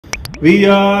We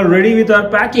are ready with our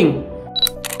packing.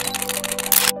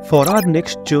 For our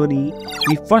next journey,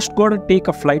 we first gotta take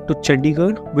a flight to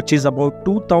Chandigarh, which is about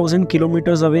 2000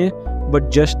 kilometers away,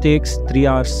 but just takes 3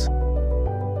 hours.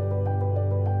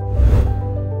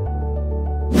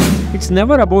 It's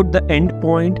never about the end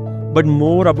point, but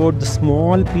more about the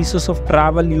small pieces of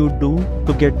travel you do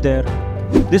to get there.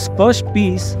 This first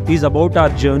piece is about our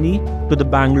journey to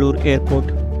the Bengaluru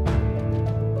airport.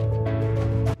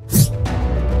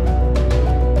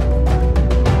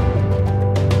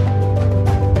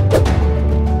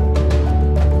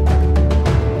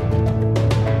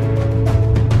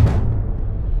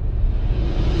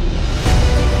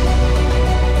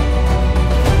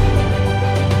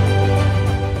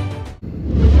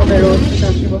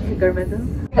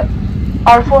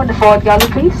 और for the fourth galley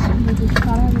please.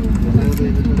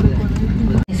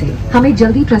 हमें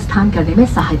जल्दी प्रस्थान करने में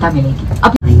सहायता मिलेगी.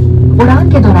 अपनी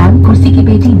उड़ान के दौरान कुर्सी की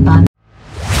पेटी बांध.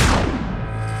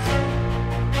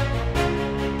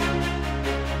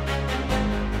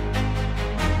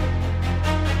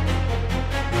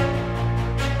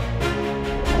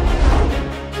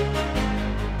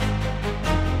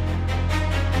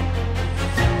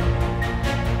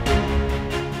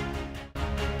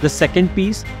 The second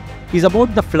piece is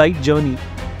about the flight journey.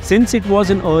 Since it was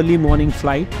an early morning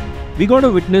flight, we got to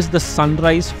witness the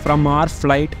sunrise from our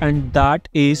flight, and that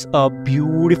is a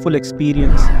beautiful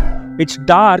experience. It's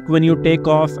dark when you take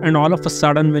off, and all of a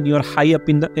sudden when you're high up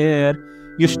in the air,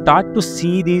 you start to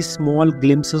see these small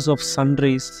glimpses of sun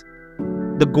rays.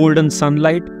 The golden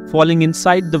sunlight falling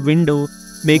inside the window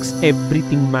makes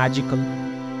everything magical.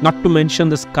 Not to mention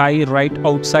the sky right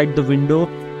outside the window,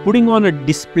 putting on a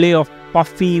display of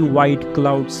puffy white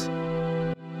clouds.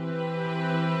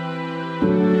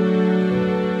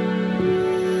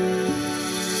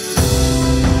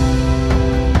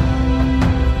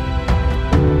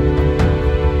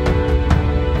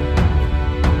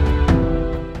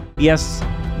 Yes,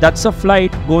 that's a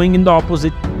flight going in the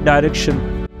opposite direction.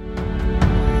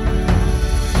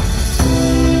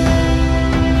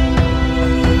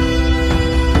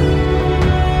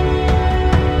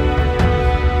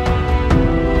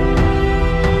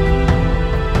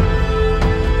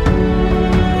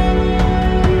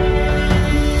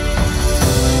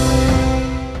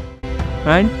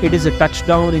 And it is a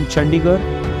touchdown in Chandigarh.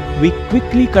 We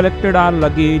quickly collected our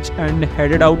luggage and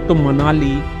headed out to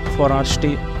Manali for our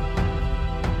stay.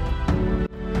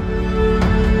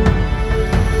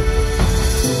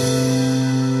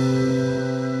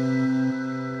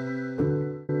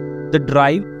 The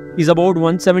drive is about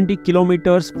 170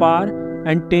 kilometers far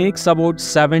and takes about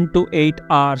 7 to 8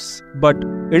 hours, but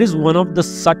it is one of the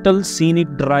subtle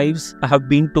scenic drives I have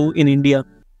been to in India.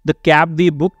 The cab we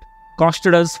booked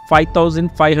costed us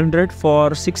 5,500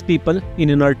 for 6 people in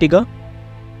an Ertiga.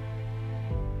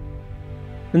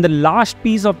 And the last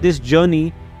piece of this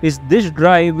journey is this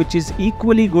drive, which is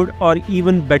equally good or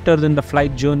even better than the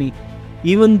flight journey.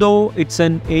 Even though it's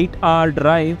an 8-hour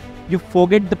drive, you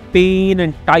forget the pain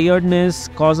and tiredness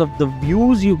because of the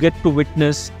views you get to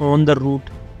witness on the route.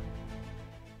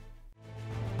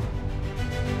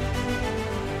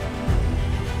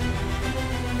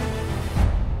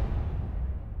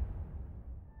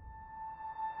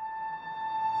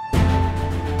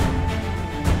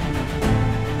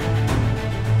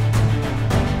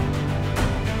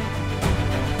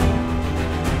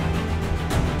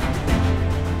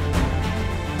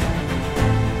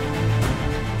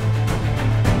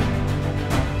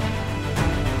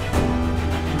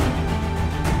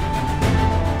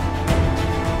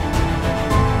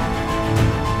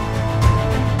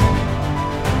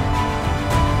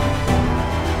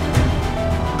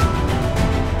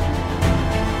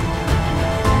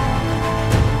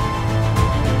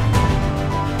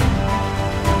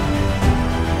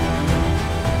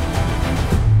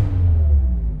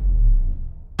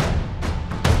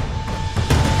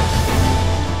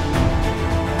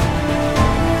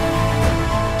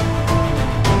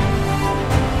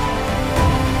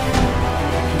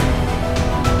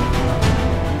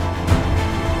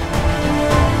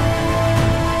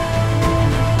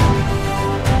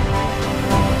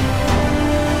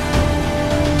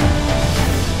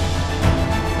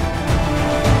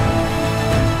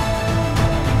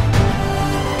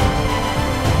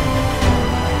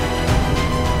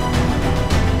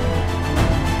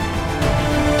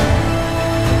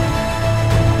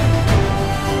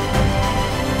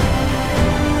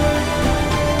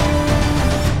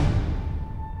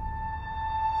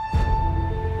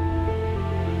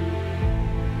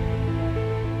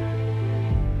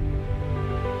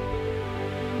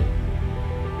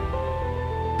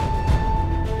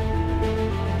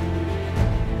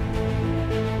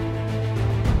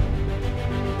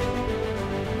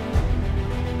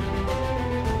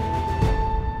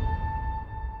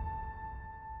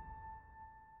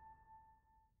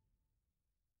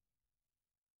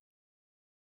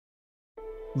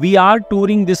 We are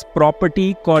touring this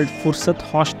property called Fursat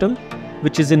Hostel,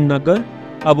 which is in Naggar,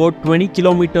 about 20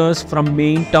 kilometers from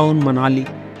main town Manali.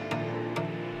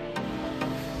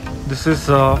 This is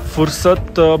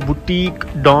Fursat Boutique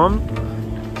Home.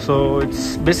 So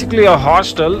it's basically a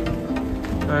hostel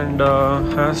and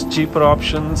has cheaper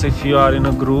options if you are in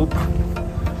a group.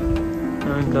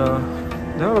 And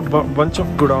there are a bunch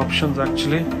of good options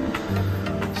actually.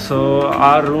 So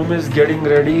our room is getting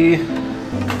ready,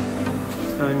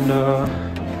 and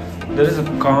there is a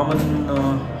common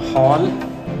hall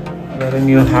wherein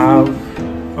you have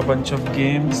a bunch of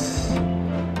games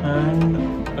and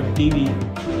a TV.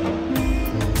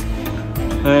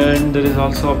 And there is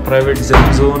also a private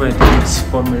zen zone, I think it's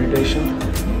for meditation.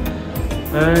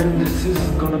 And this is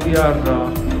gonna be our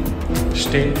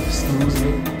stay, snooze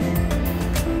room.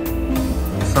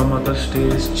 Some other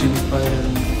stays, chill fire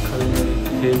and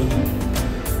haven.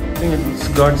 I think it's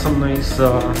got some nice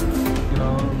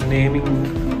naming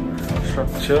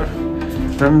structure.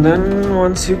 And then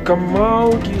once you come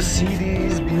out, you see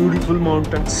these beautiful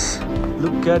mountains.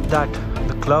 Look at that,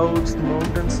 the clouds, the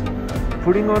mountains,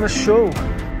 putting on a show.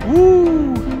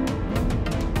 Woo!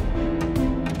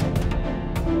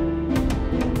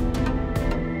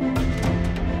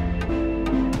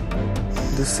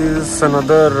 This is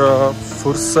another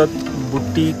Fursat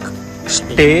Boutique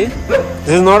stay. This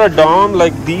is not a dorm,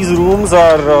 like these rooms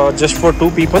are just for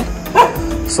 2 people.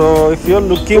 So if you're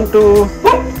looking to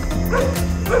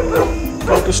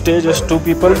stay just 2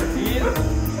 people,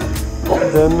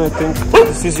 then I think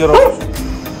this is your option.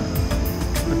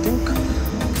 I think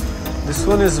this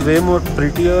one is way more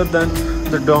prettier than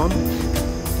the dorm.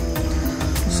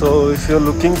 So if you're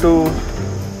looking to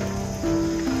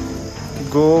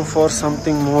go for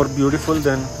something more beautiful,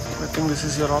 then I think this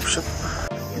is your option.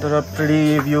 There are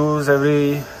pretty views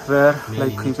everywhere,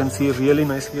 like you can see really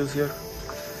nice views here.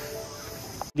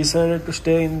 Decided to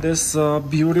stay in this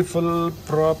beautiful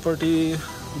property,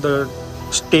 the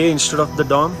stay instead of the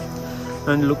dorm,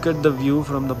 and look at the view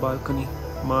from the balcony.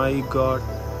 My god,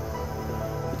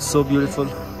 it's so beautiful,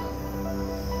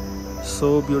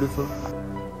 so beautiful.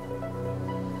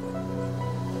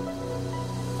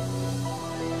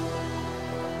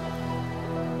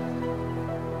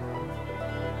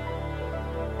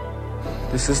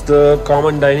 This is the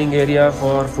common dining area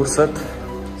for Fursat.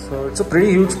 So it's a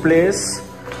pretty huge place,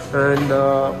 and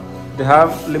they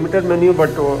have limited menu, but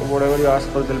whatever you ask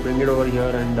for, they'll bring it over here,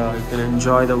 and you can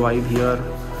enjoy the vibe here.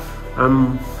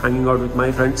 I'm hanging out with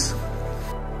my friends.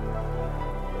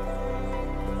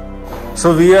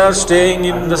 So we are staying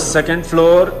in the 2nd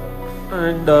floor,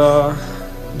 and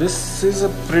this is a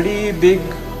pretty big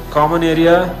common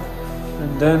area,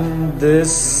 and then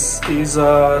this is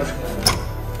our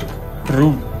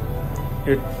room.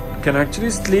 It can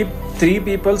actually sleep 3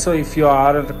 people, so if you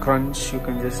are at a crunch, you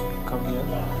can just come here.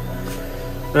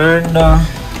 And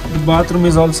the bathroom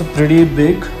is also pretty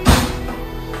big,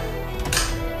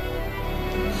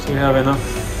 so you have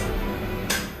enough.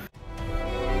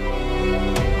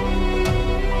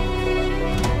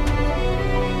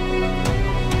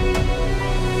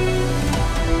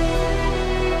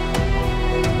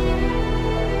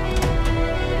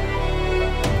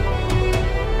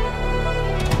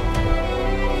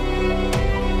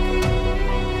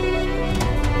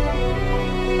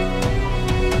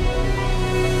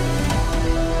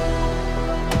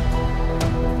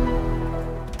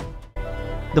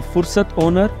 The Fursat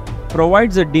owner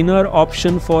provides a dinner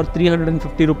option for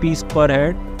 350 rupees per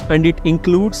head, and it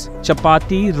includes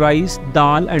chapati, rice,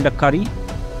 dal and a curry.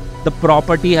 The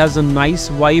property has a nice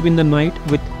vibe in the night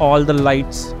with all the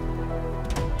lights.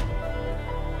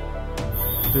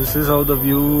 This is how the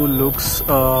view looks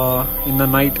in the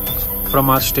night from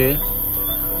our stay.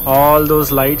 All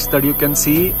those lights that you can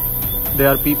see, there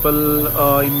are people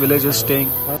in villages staying.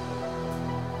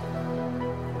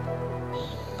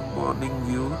 Morning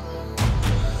view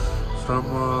from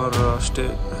our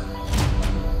stay.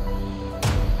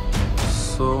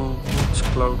 So much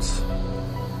clouds.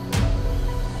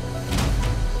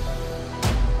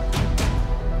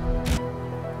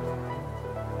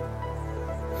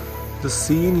 The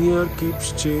scene here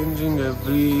keeps changing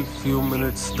every few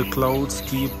minutes. The clouds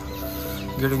keep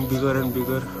getting bigger and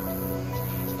bigger.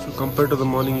 So compared to the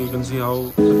morning, you can see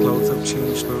how the clouds have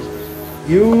changed now.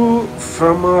 View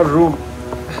from our room.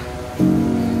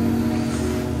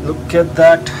 Look at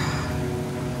that.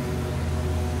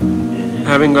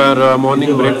 Having our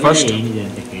morning breakfast.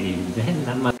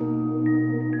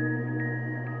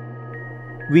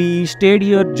 We stayed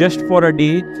here just for a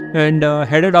day and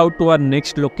headed out to our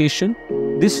next location.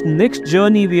 This next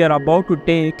journey we are about to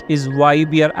take is why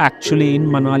we are actually in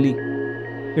Manali.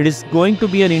 It is going to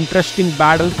be an interesting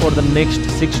battle for the next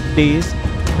 6 days,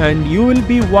 and you will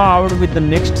be wowed with the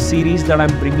next series that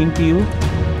I'm bringing to you.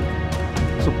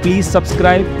 So please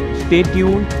subscribe, stay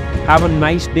tuned, have a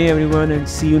nice day everyone, and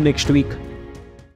see you next week.